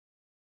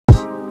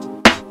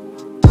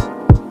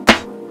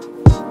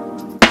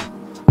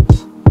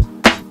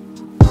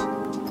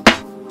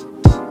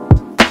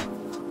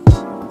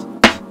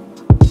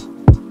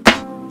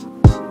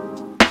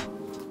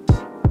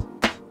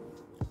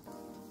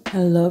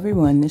Hello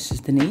everyone, this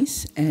is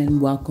Denise and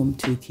welcome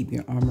to Keep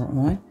Your Armor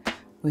On,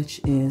 which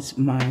is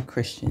my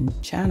Christian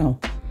channel.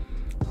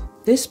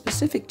 This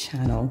specific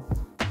channel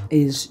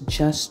is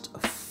just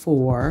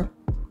for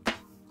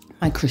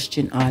my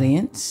Christian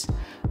audience.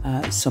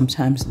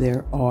 Sometimes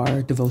there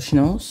are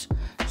devotionals,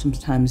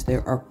 sometimes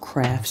there are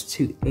crafts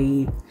to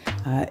aid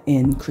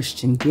in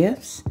Christian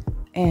gifts,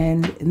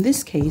 and in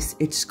this case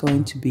it's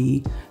going to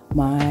be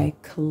my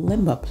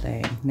kalimba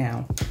playing.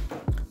 Now,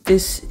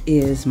 this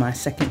is my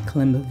second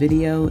kalimba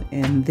video,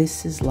 and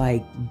this is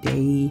like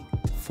day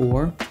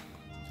 4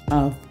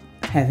 of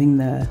having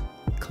the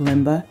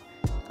kalimba,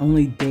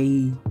 only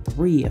day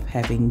 3 of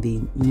having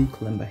the new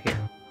kalimba here.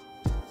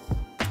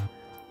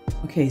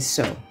 Okay,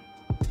 so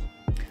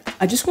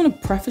I just want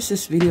to preface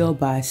this video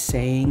by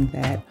saying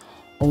that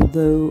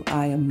although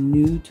I am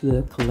new to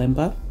the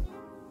kalimba,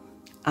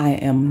 I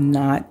am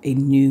not a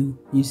new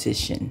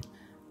musician.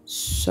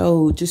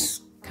 So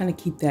just kind of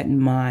keep that in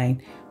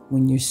mind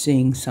when you're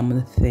seeing some of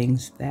the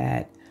things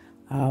that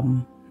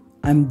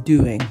I'm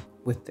doing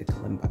with the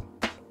kalimba.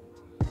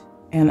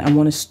 And I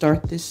want to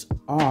start this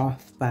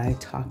off by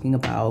talking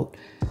about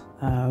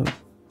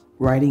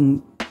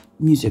writing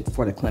music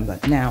for the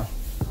kalimba. Now,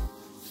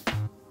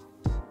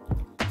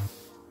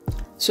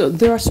 so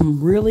there are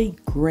some really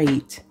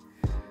great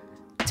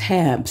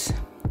tabs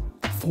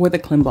for the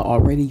kalimba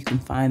already. You can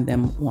find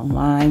them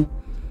online.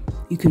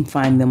 You can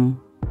find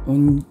them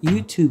on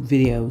YouTube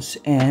videos,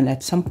 and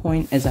at some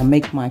point as I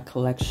make my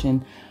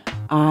collection,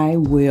 I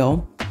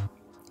will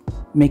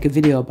make a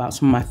video about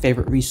some of my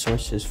favorite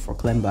resources for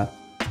kalimba.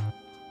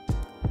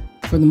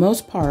 For the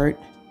most part,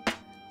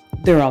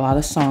 there are a lot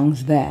of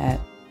songs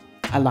that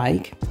I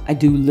like. I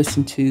do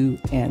listen to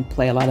and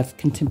play a lot of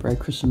contemporary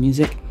Christian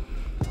music,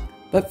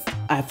 but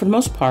for the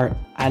most part,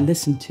 I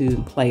listen to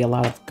and play a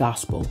lot of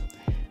gospel.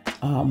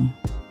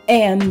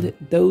 And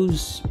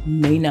those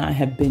may not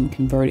have been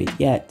converted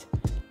yet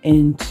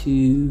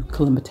into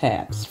kalimba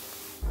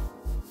tabs,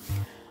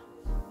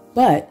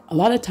 but a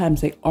lot of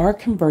times they are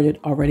converted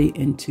already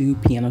into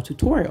piano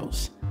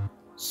tutorials.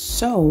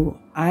 So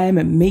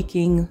I'm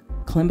making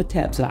kalimba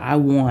tabs that I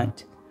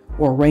want,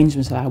 or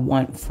arrangements that I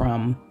want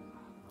from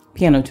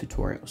piano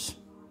tutorials.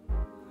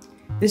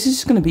 This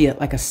is going to be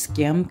like a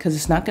skim, because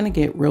it's not going to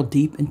get real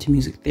deep into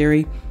music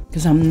theory,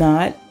 because I'm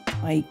not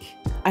like,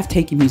 I've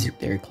taken music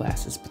theory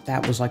classes, but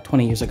that was like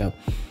 20 years ago.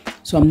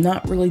 So I'm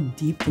not really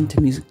deep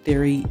into music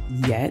theory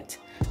yet.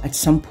 At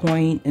some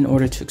point, in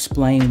order to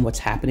explain what's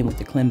happening with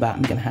the kalimba,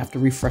 I'm going to have to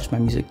refresh my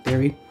music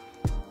theory.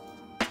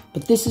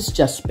 But this is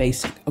just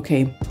basic.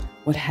 Okay,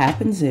 what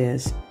happens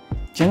is,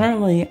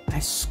 generally, I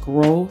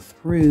scroll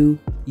through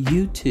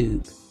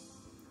YouTube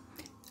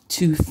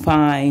to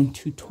find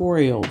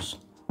tutorials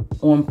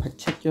on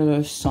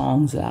particular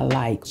songs that I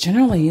like.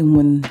 Generally,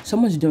 when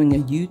someone's doing a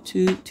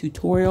YouTube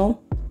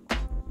tutorial,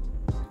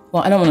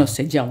 well, I don't want to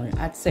say generally,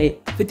 I'd say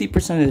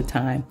 50% of the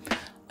time,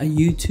 a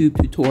YouTube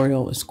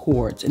tutorial is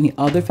chords, and the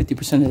other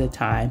 50% of the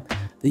time,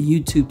 the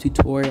YouTube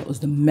tutorial is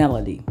the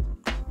melody,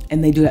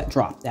 and they do that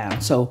drop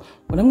down. So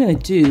what I'm going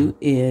to do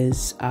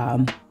is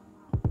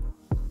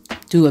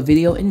do a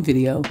video in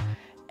video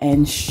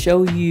and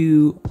show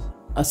you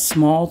a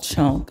small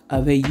chunk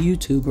of a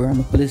YouTuber.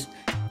 I'm going to put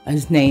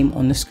his name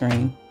on the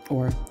screen,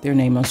 or their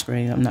name on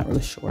screen, I'm not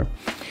really sure.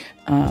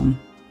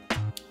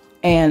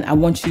 And I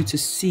want you to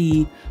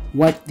see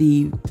what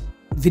the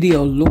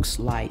video looks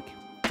like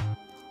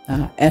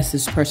as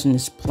this person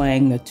is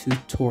playing the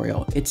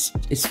tutorial. It's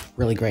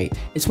really great.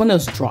 It's one of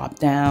those drop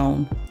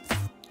down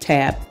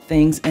tab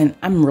things, and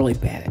I'm really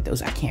bad at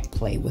those. I can't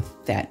play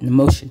with that in the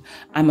motion.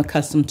 I'm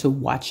accustomed to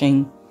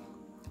watching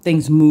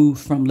things move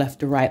from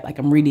left to right, like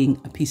I'm reading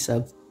a piece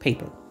of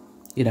paper,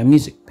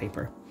 music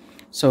paper.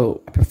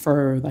 So I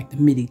prefer like the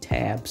MIDI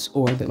tabs,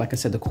 or like I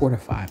said, the quarter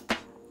 5.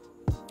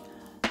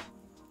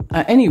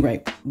 At any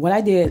rate, what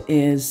I did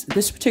is,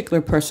 this particular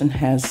person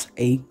has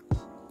a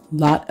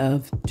lot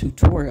of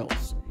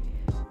tutorials,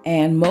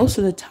 and most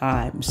of the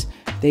times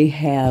they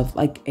have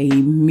like a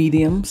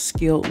medium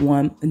skilled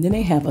one, and then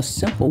they have a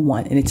simple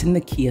one, and it's in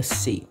the key of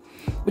C,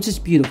 which is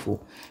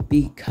beautiful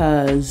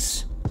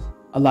because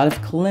a lot of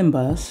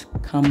kalimbas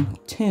come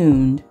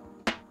tuned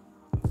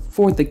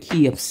for the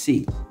key of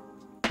C.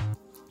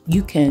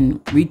 You can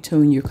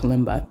retune your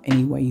kalimba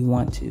any way you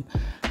want to,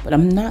 but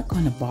I'm not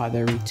going to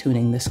bother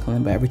retuning this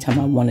kalimba every time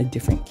I want a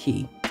different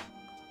key.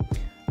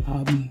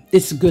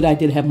 It's a good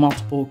idea to have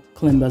multiple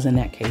kalimbas in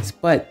that case,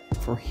 but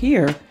for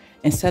here,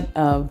 instead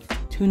of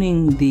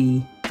tuning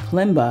the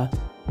kalimba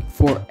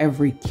for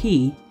every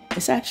key,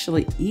 it's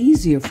actually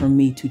easier for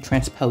me to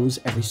transpose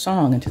every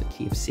song into the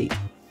key of C.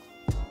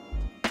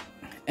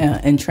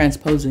 And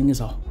transposing is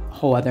a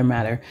whole other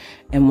matter.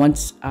 And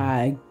once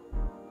I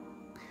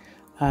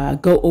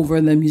go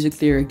over the music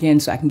theory again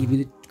so I can give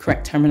you the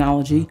correct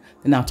terminology,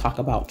 then I'll talk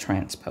about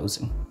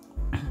transposing.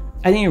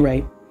 At any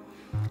rate,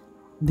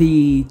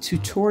 the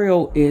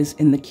tutorial is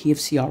in the key of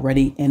C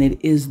already, and it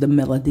is the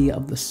melody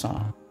of the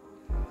song.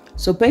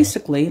 So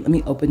basically, let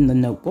me open the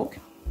notebook.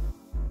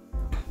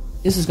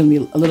 This is going to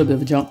be a little bit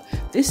of a jump.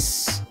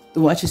 This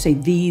well, I should say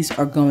these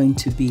are going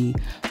to be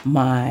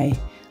my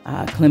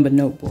Kalimba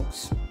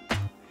notebooks.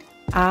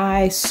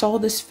 I saw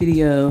this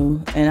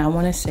video, and I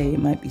want to say it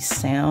might be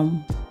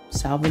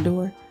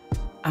Salvador.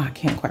 I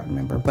can't quite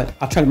remember, but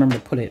I'll try to remember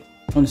to put it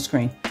on the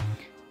screen.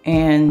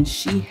 And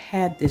she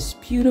had this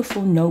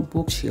beautiful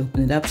notebook. She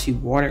opened it up. She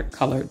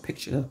watercolored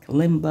pictures of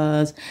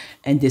Kalimbas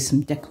and did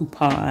some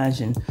decoupage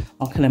and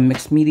all kind of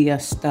mixed media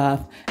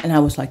stuff. And I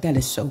was like, that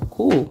is so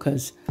cool,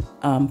 because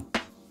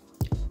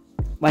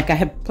like I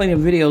have plenty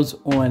of videos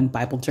on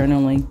Bible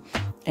journaling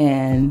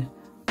and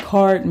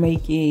card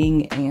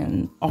making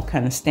and all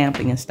kind of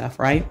stamping and stuff,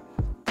 right?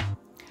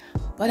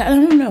 But I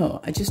don't know.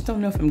 I just don't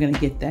know if I'm going to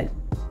get that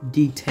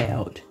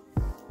detailed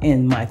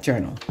in my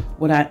journal.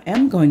 What I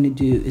am going to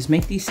do is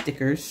make these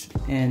stickers.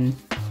 And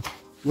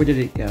where did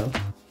it go?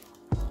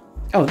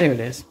 Oh, there it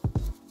is.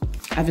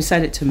 I've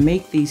decided to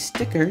make these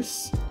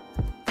stickers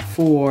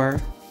for,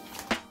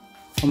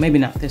 well, maybe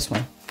not this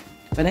one,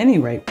 but at any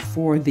rate,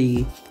 for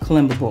the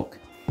Kalimba book.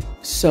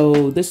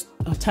 So this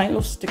tiny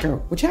little sticker,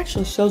 which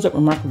actually shows up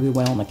remarkably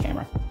well on the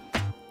camera.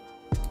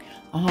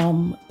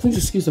 Please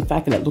excuse the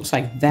fact that it looks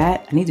like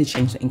that. I need to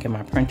change the ink in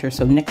my printer,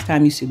 so next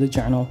time you see the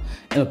journal,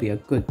 it'll be a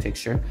good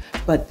picture.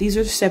 But these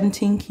are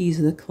 17 keys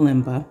of the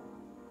Kalimba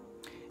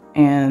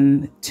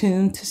and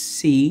tuned to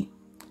C.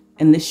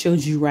 And this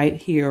shows you right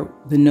here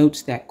the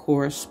notes that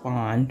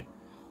correspond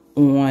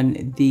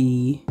on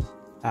the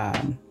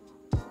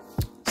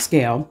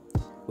scale,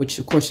 which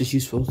of course is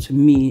useful to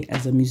me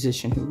as a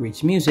musician who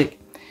reads music.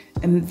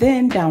 And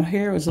then down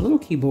here is a little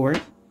keyboard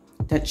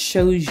that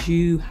shows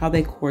you how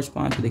they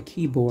correspond to the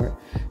keyboard.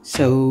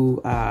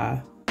 So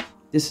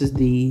this is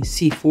the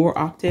C4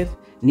 octave,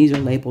 and these are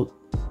labeled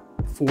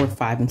 4,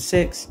 5, and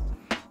 6.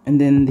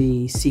 And then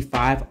the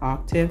C5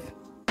 octave,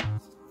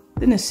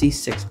 then the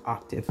C6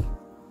 octave,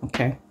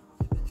 okay?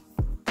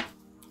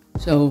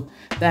 So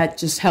that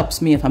just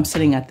helps me if I'm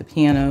sitting at the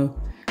piano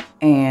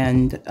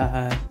and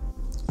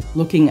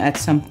looking at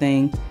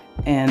something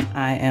and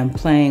I am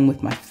playing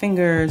with my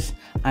fingers.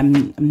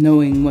 I'm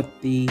knowing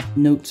what the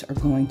notes are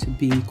going to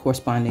be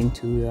corresponding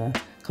to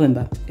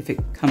Kalimba, if it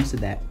comes to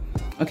that.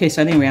 Okay,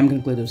 so anyway, I'm going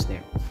to glue those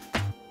there.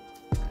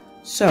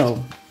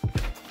 So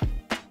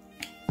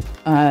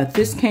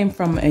this came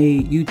from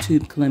a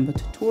YouTube Kalimba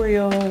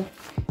tutorial,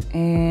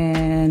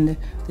 and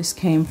this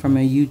came from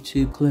a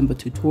YouTube Kalimba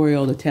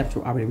tutorial. The tabs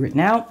were already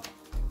written out.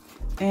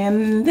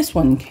 And this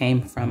one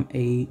came from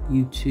a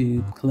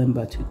YouTube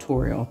Kalimba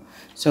tutorial.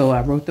 So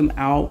I wrote them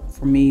out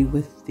for me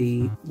with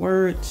the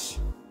words.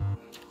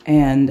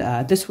 And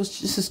this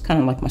is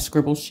kind of like my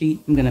scribble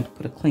sheet. I'm gonna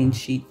put a clean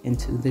sheet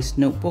into this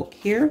notebook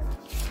here.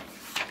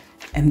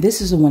 And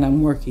this is the one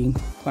I'm working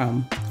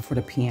from for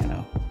the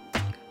piano.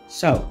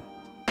 So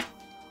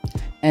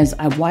as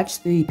I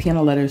watch the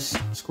piano letters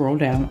scroll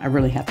down, I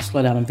really have to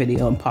slow down on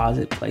video and pause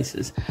at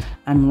places.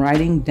 I'm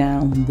writing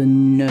down the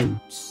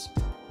notes.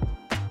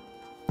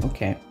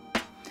 Okay,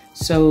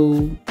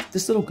 so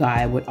this little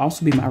guy would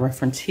also be my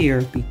reference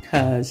here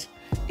because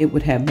it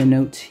would have the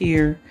notes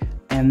here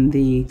and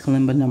the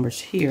Kalimba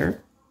numbers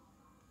here.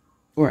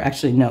 Or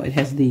actually, no, it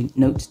has the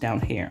notes down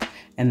here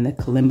and the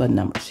Kalimba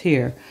numbers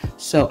here.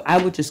 So I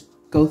would just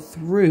go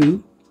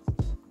through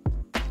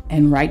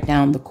and write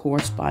down the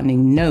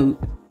corresponding note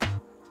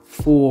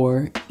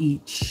for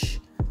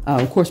each,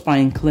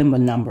 corresponding Kalimba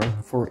number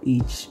for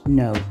each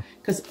note.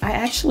 Because I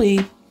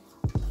actually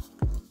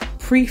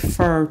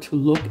prefer to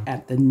look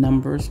at the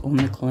numbers on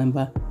the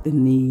Kalimba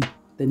than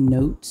the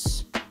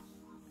notes,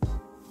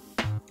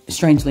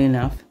 strangely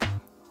enough.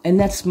 And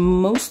that's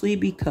mostly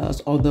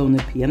because although in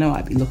the piano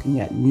I'd be looking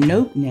at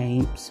note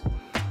names,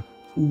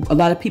 a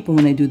lot of people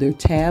when they do their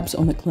tabs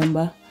on the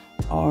Kalimba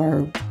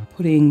are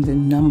putting the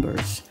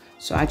numbers.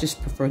 So I just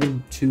prefer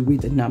to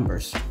read the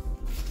numbers.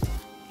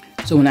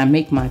 So when I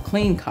make my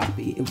clean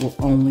copy, it will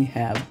only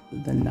have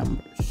the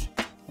numbers,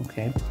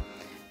 okay?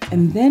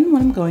 And then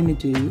what I'm going to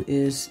do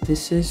is,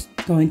 this is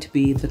going to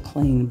be the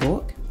clean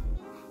book.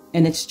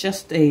 And it's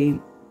just a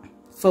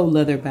faux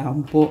leather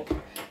bound book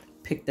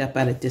picked up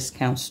at a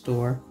discount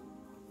store.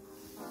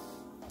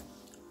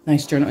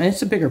 Nice journal. And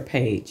it's a bigger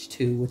page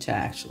too, which I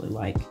actually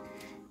like.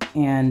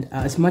 And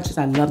as much as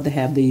I love to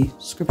have the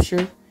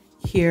scripture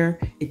here,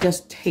 it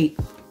does take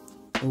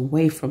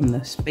away from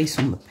the space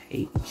on the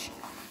page.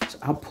 So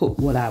I'll put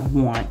what I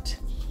want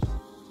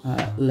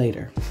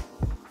later.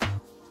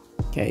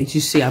 Okay, as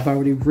you see, I've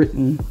already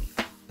written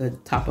the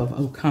top of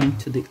 "Oh Come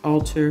to the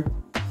Altar"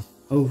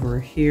 over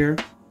here.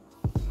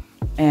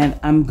 And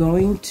I'm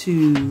going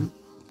to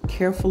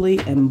carefully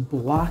and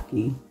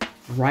blocky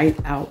write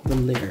out the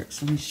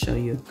lyrics. Let me show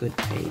you a good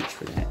page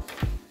for that.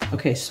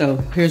 Okay, so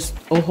here's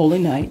 "Oh Holy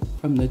Night"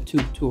 from the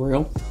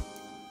tutorial.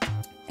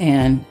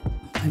 And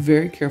I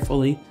very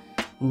carefully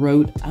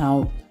wrote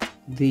out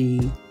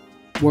the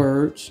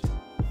words,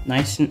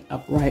 nice and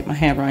upright. My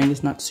handwriting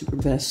is not super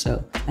best,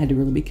 so I had to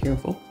really be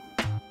careful.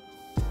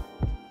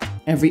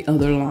 Every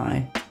other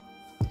line.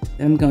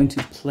 Then I'm going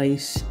to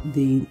place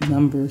the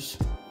numbers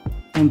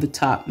on the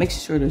top. Make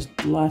sure there's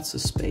lots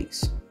of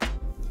space.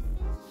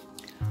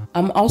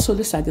 I'm also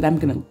decided I'm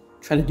going to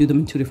try to do them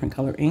in 2 different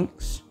color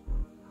inks,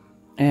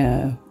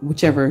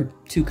 whichever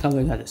 2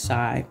 colors I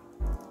decide.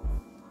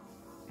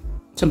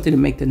 Something to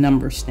make the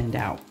numbers stand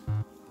out.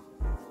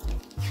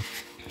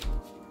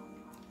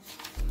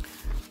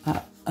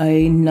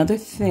 Another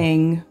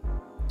thing,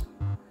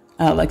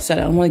 like I said,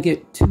 I don't want to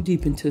get too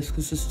deep into this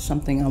because this is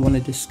something I want to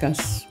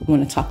discuss. I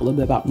want to talk a little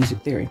bit about music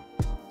theory.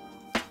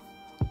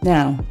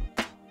 Now,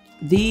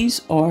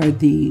 these are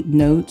the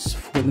notes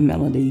for the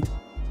melody,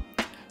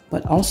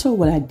 but also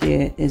what I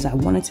did is I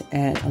wanted to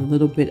add a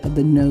little bit of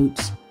the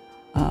notes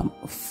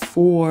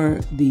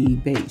for the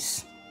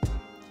bass.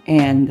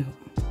 And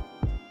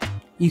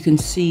you can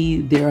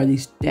see there are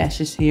these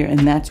dashes here,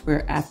 and that's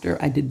where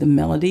after I did the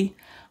melody,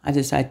 I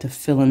decided to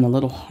fill in the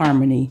little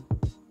harmony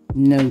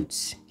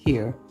notes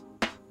here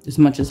as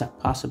much as I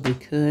possibly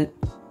could,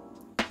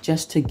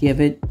 just to give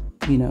it,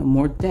 you know,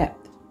 more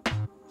depth.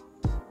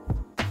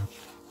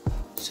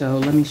 So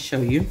let me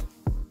show you.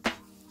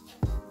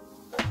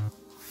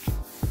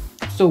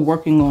 Still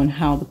working on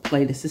how to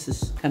play this. This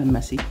is kind of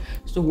messy.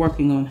 Still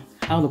working on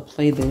how to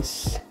play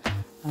this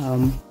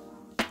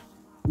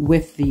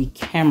with the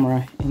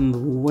camera in the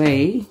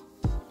way.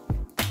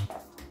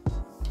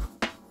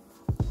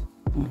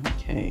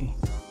 Okay.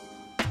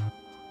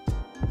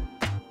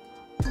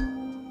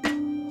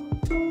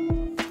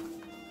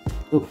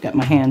 Oh, got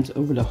my hands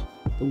over the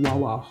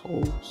wah-wah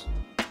holes.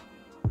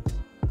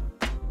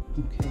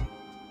 Okay.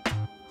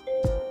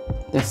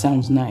 That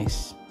sounds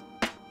nice.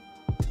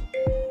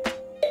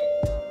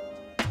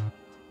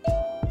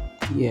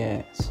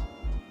 Yes.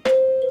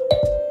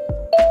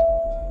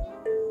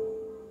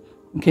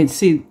 Okay,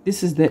 see,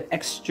 this is the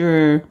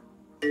extra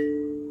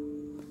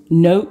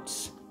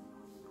notes.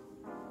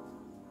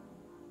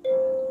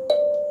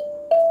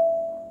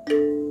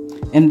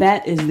 And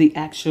that is the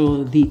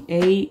actual, the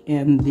A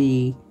and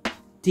the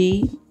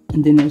D,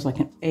 and then there's like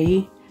an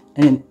A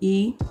and an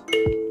E.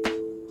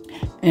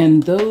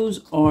 And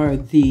those are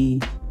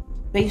the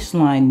bass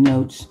line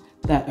notes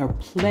that are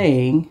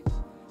playing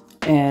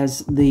as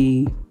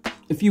the,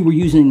 if you were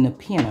using the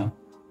piano.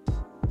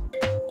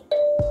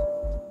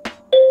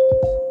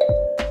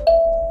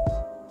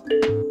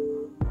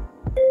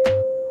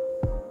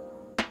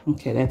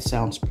 Okay, that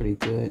sounds pretty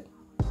good.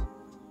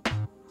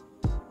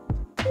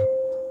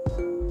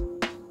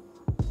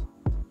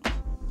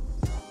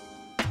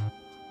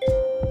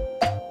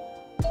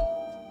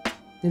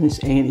 Then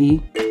it's A and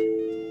E.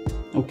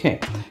 Okay,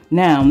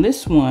 now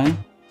this one,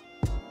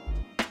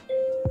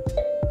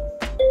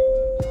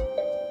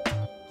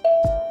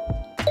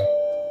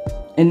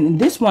 and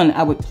this one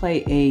I would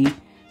play a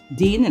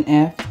D and an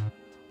F,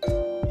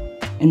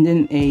 and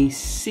then a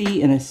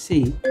C and a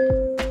C.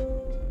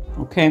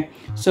 Okay,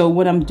 so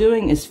what I'm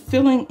doing is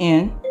filling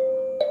in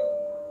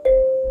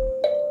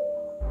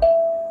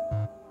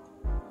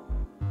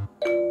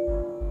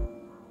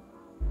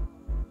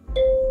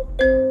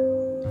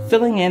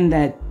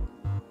that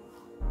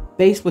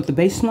bass with the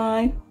bass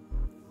line,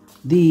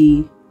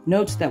 the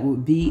notes that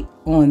would be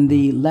on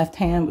the left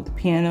hand with the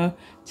piano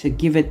to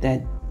give it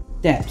that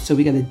depth. So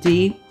we got a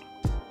D,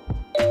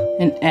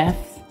 an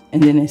F,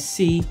 and then a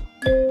C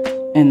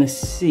and a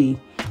C.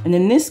 And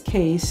in this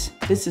case,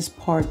 this is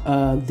part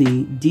of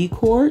the D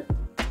chord.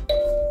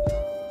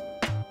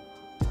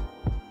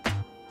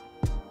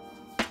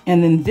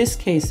 And in this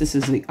case, this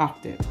is the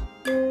octave.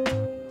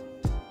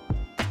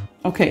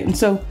 Okay, and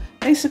so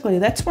basically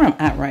that's where I'm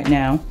at right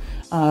now.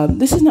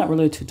 This is not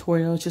really a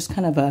tutorial, it's just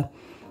kind of a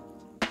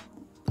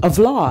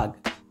vlog,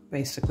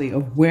 basically,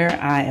 of where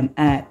I am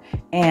at.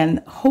 And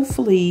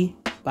hopefully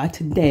by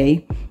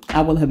today,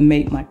 I will have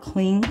made my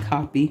clean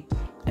copy.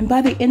 And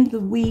by the end of the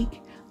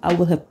week, I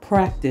will have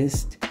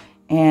practiced,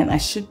 and I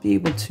should be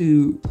able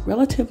to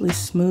relatively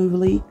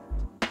smoothly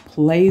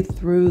play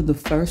through the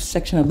first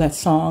section of that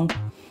song.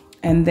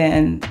 And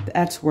then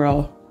that's where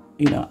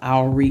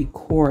I'll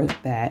record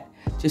that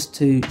just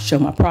to show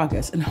my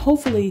progress, and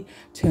hopefully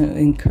to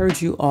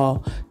encourage you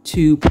all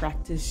to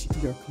practice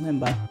your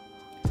kalimba.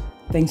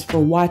 Thanks for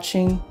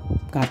watching.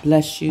 God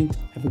bless you.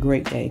 Have a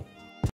great day.